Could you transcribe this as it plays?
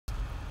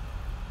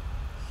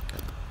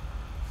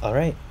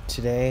Alright,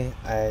 today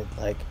I'd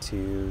like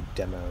to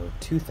demo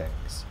two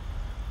things.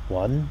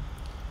 One,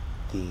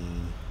 the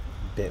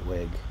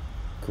Bitwig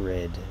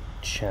Grid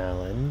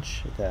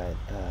challenge that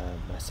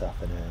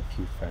myself and a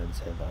few friends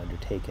have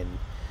undertaken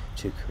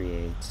to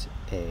create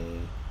a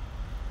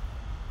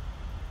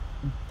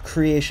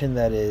creation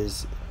that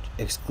is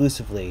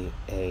exclusively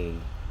a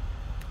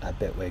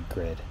Bitwig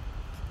Grid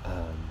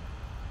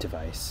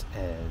device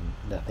and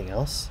nothing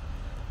else.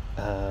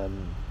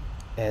 And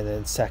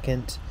then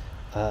second,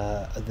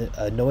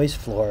 a noise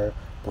floor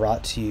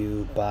brought to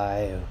you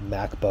by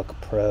MacBook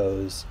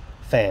Pro's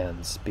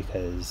fans,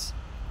 because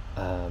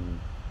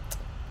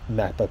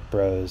MacBook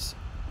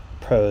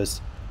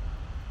Pros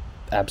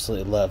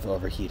absolutely love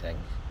overheating,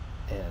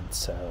 and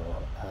so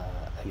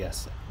I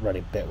guess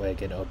running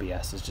Bitwig and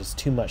OBS is just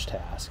too much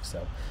to ask,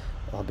 so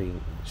I'll be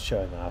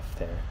showing off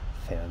their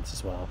fans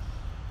as well.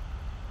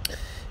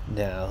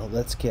 Now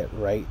let's get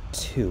right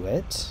to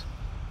it.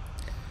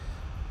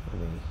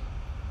 Let me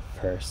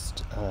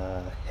first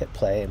hit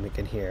play and we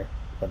can hear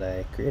what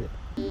I created.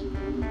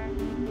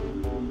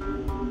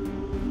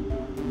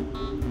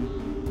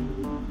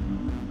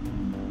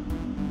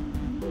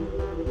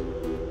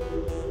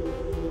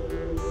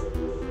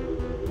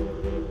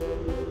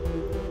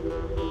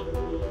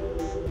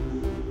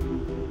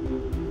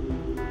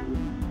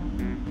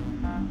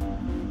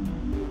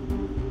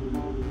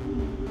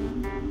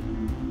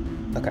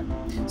 Okay,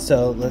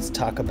 so let's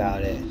talk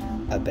about it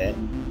a bit.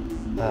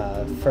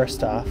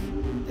 First off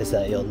is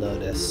that you'll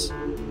notice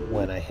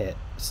when I hit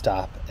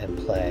stop and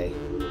play,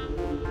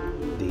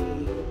 the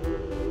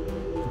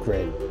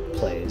grid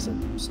plays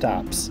and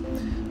stops.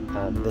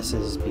 This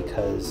is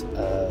because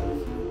of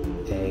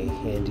a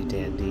handy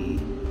dandy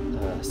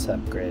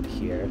subgrid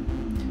here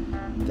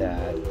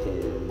that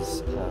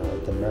is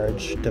the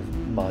merge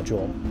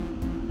module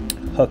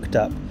hooked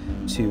up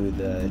to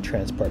the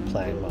transport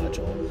playing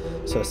module.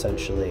 So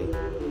essentially,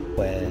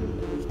 when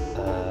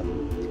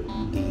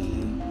the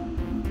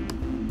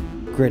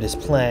grid is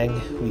playing,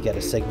 we get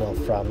a signal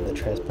from the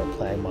transport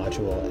playing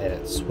module, and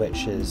it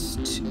switches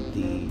to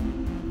the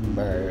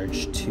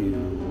merge to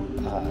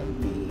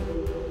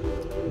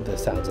the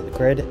sounds of the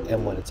grid.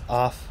 And when it's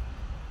off,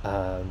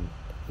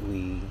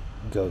 we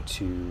go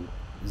to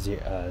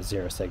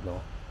zero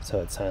signal, so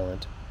it's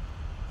silent.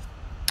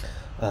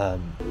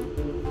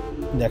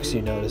 Next,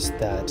 you notice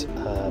that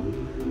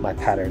my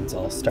patterns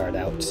all start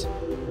out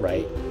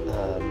right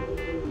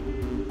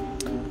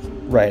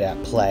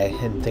at play,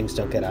 and things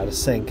don't get out of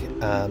sync,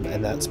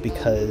 and that's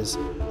because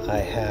I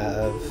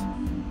have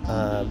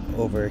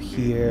over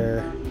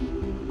here,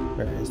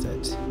 where is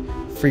it?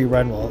 Free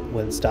run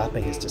when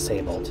stopping is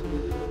disabled,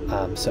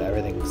 so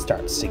everything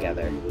starts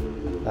together.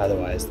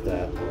 Otherwise,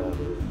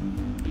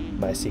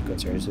 my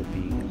sequencers would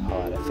be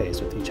all out of phase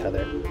with each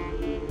other.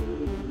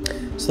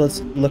 So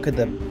let's look at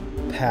the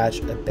patch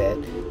a bit.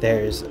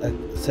 There's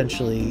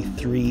essentially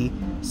three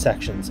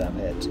sections of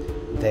it.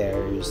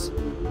 There's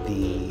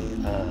the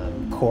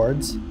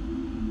chords,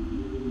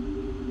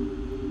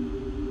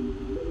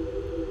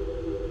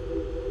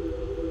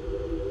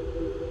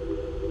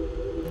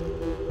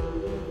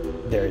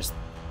 there's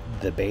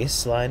the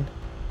bass line,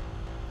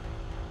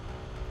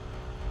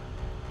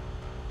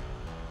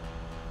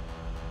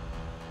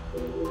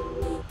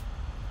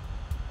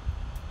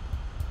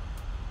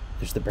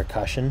 there's the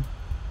percussion,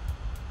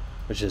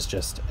 which is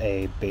just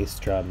a bass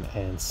drum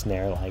and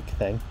snare-like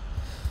thing.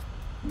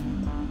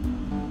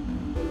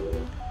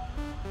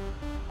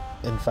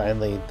 And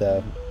finally,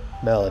 the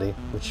melody,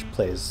 which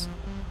plays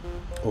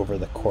over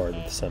the chord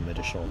with some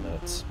additional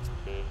notes.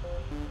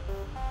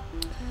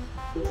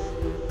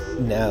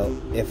 Now,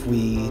 if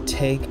we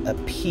take a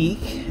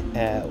peek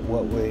at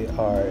what we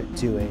are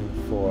doing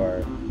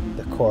for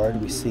the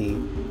chord, we see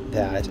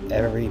that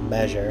every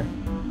measure,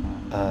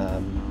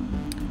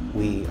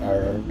 we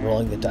are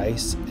rolling the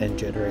dice and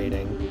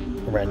generating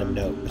a random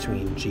note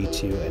between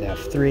G2 and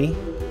F3,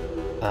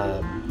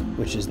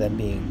 which is then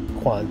being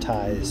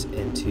quantized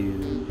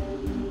into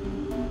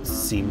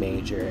C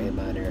major, A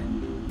minor,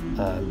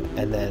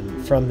 and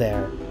then from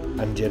there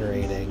I'm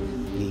generating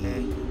the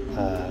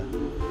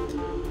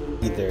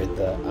either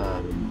the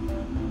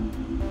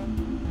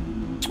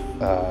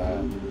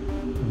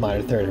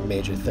minor third or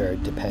major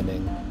third,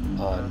 depending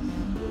on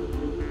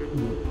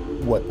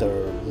what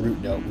the root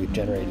note we've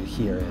generated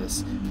here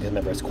is, because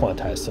remember it's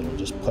quantized, so it'll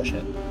just push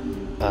it.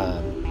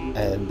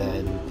 And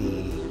then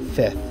the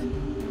 5th,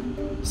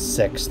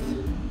 6th,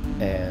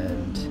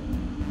 and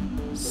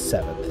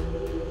 7th,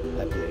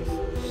 I believe.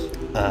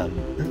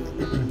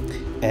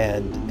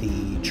 And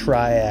the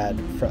triad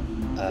from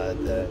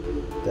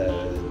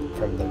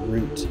from the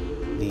root,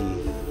 the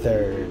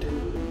 3rd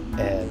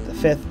and the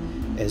 5th,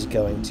 is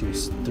going to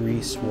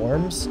 3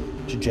 swarms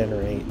to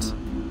generate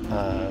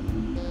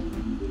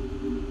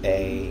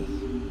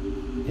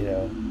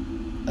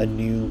a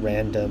new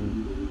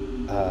random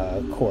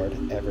chord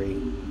every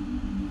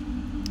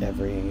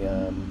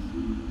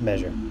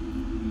measure.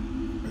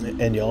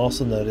 And you'll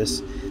also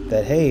notice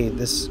that, hey,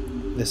 this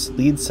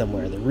leads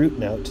somewhere. The root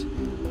note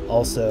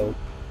also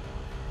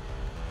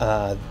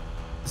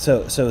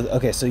So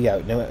okay, so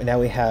yeah, now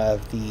we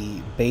have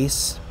the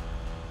bass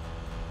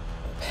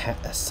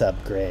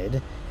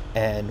subgrid,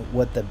 and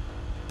what the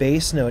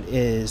bass note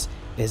is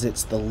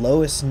it's the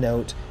lowest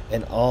note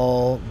in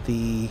all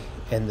the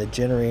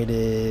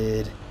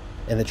generated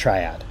in the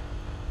triad.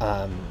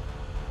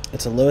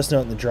 It's the lowest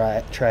note in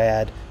the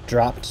triad,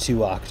 dropped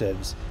 2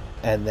 octaves,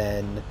 and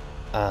then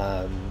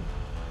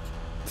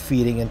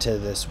feeding into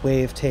this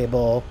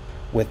wavetable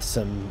with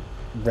some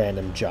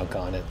random junk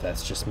on it.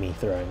 That's just me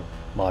throwing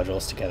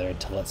modules together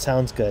until it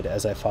sounds good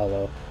as I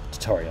follow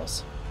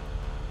tutorials.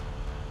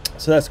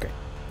 So that's great.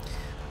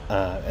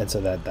 And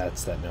so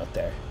that's that note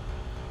there.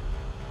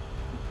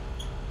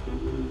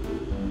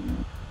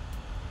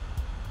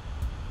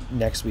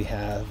 Next we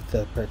have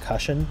the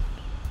percussion,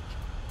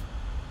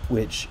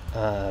 which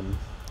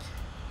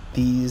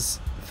these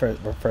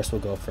first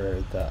we'll go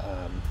for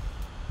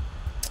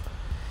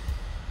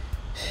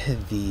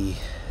the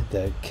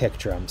kick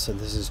drum. So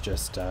this is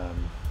just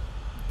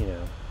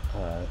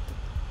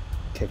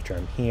kick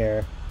drum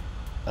here,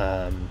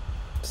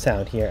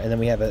 sound here, and then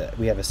we have a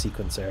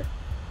sequencer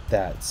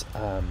that's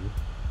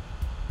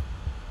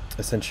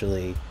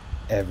essentially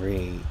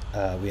every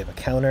we have a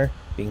counter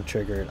being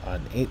triggered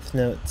on 8th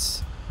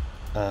notes,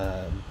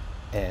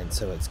 and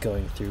so it's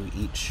going through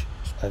each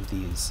of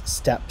these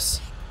steps,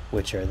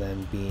 which are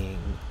then being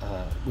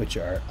which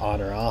are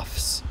on or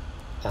offs,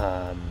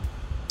 on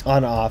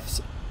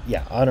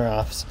or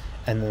offs,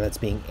 and then that's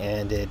being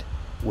ANDed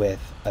with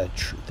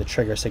the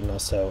trigger signal,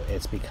 so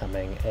it's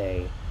becoming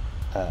a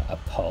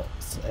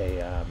pulse,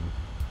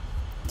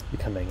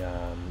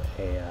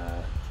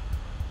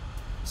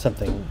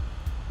 something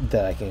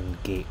that I can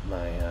gate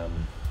my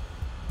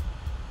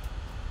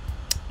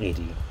AD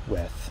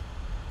with.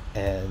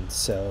 And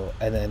so,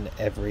 and then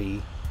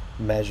every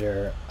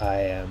measure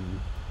I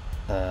am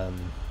how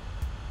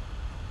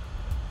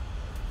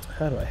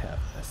do I have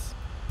this?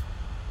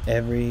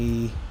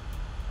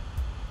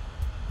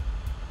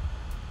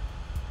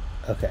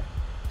 Okay,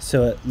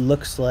 so it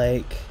looks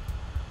like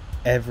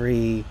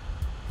every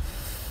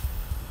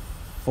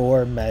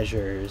 4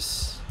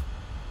 measures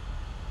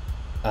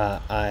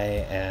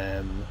I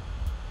am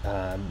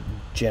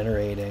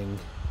generating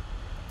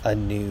a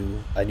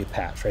new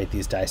patch, right?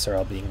 These dice are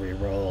all being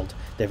re-rolled,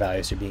 their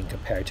values are being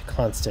compared to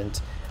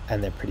constant,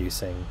 and they're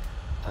producing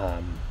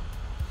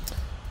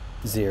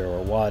 0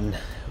 or 1,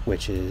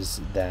 which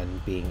is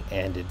then being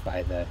ANDed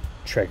by the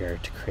trigger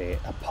to create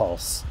a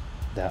pulse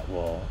that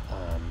will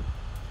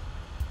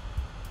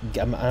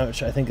I'm not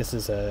sure. I think is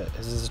this a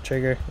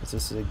trigger? Is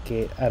this a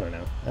gate? I don't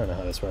know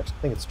how this works.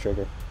 I think it's a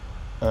trigger.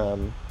 I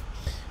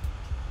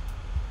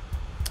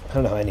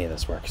don't know how any of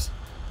this works.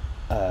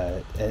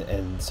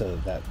 And so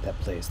that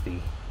plays the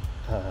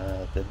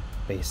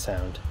bass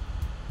sound.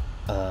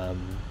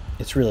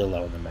 It's really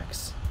low in the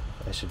mix.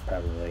 I should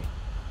probably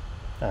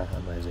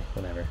I'm lazy,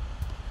 whatever.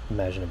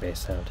 Imagine a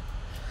bass sound.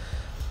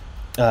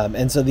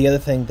 And so the other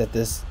thing that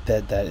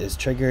is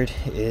triggered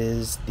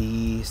is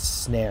the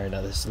snare.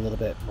 Now this is a little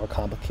bit more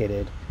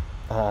complicated.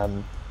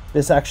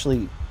 This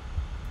actually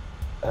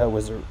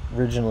was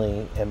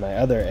originally in my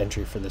other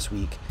entry for this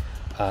week,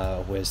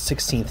 was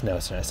 16th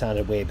notes, and it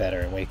sounded way better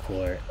and way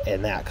cooler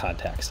in that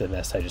context. In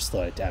this, I just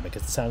slowed it down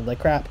because it sounded like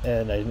crap,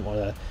 and I didn't want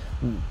to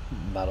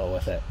muddle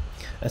with it.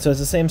 And so it's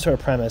the same sort of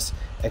premise,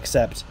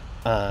 except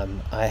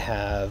I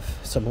have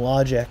some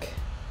logic.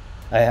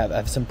 I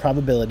have some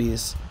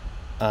probabilities.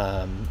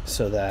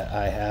 So that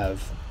I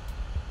have,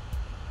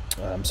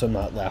 so I'm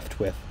not left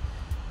with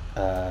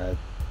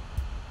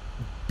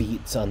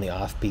beats on the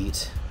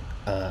offbeat,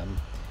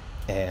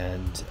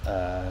 and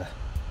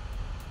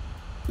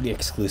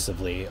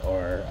exclusively,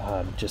 or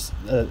just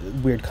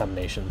weird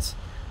combinations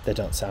that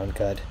don't sound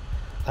good.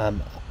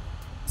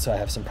 So I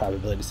have some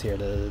probabilities here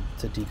to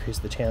decrease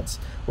the chance.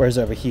 Whereas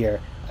over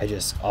here, I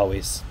just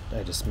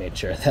made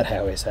sure that I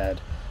always had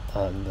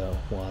on the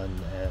 1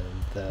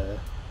 and the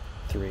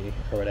 3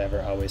 or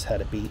whatever, always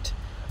had a beat.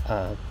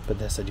 But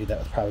this, I do that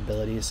with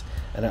probabilities.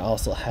 And I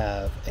also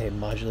have a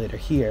modulator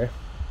here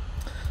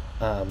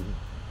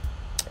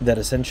that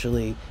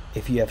essentially,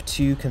 if you have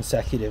 2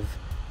 consecutive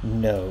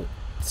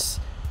notes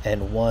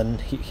and one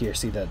here,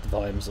 see that the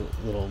volume's a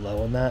little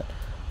low on that.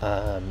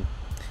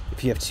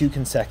 If you have 2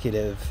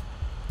 consecutive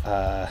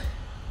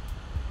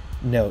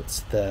notes,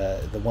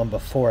 the one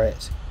before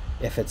it,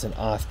 if it's an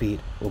offbeat,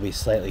 will be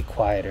slightly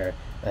quieter.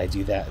 And I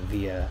do that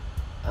via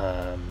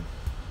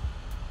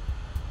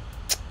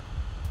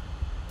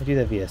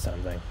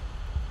something.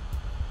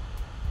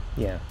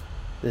 Yeah,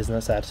 isn't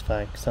that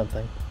satisfying?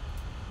 Something.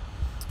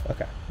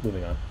 Okay,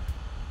 moving on.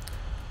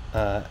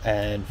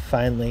 And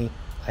finally,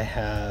 I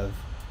have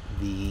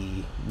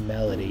the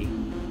melody,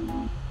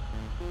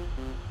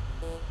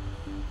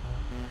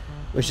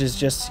 which is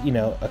just,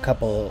 a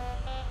couple,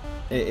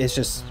 it's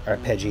just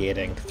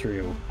arpeggiating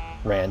through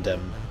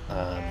random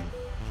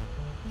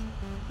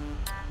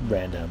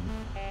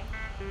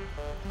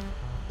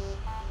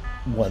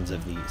ones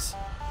of these.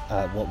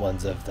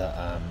 Ones of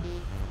the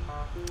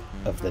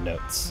the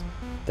notes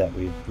that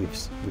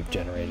we've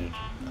generated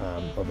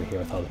over here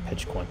with all the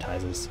pitch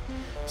quantizes.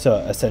 So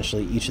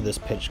essentially each of those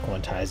pitch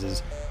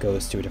quantizes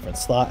goes to a different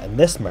slot in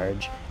this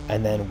merge,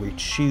 and then we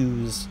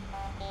choose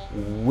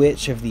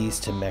which of these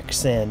to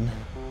mix in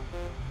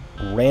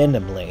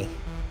randomly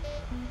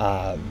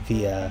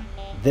via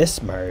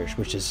this merge,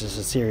 which is just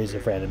a series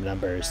of random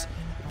numbers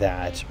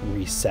that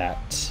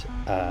reset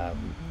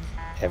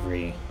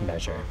every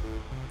measure.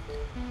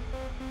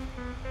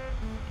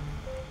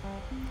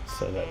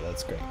 So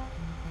that's great.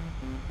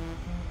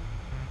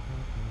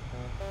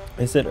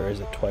 Is it, or is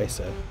it twice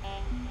a...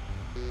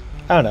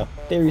 I don't know.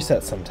 They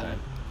reset sometime.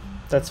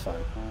 That's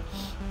fine.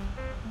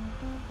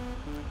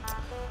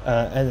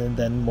 And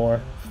then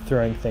more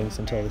throwing things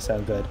until they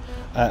sound good.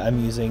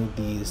 I'm using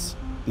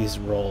these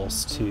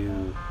rolls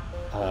to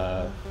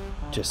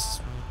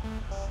just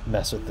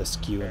mess with the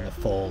skew and the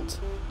fold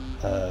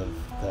of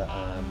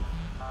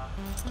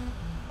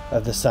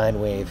the sine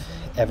wave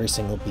every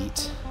single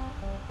beat.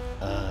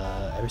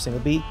 Every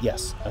single beat?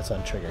 Yes, that's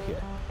on trigger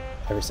here.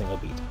 Every single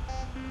beat.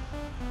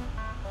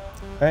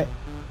 Alright,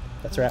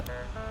 that's a wrap.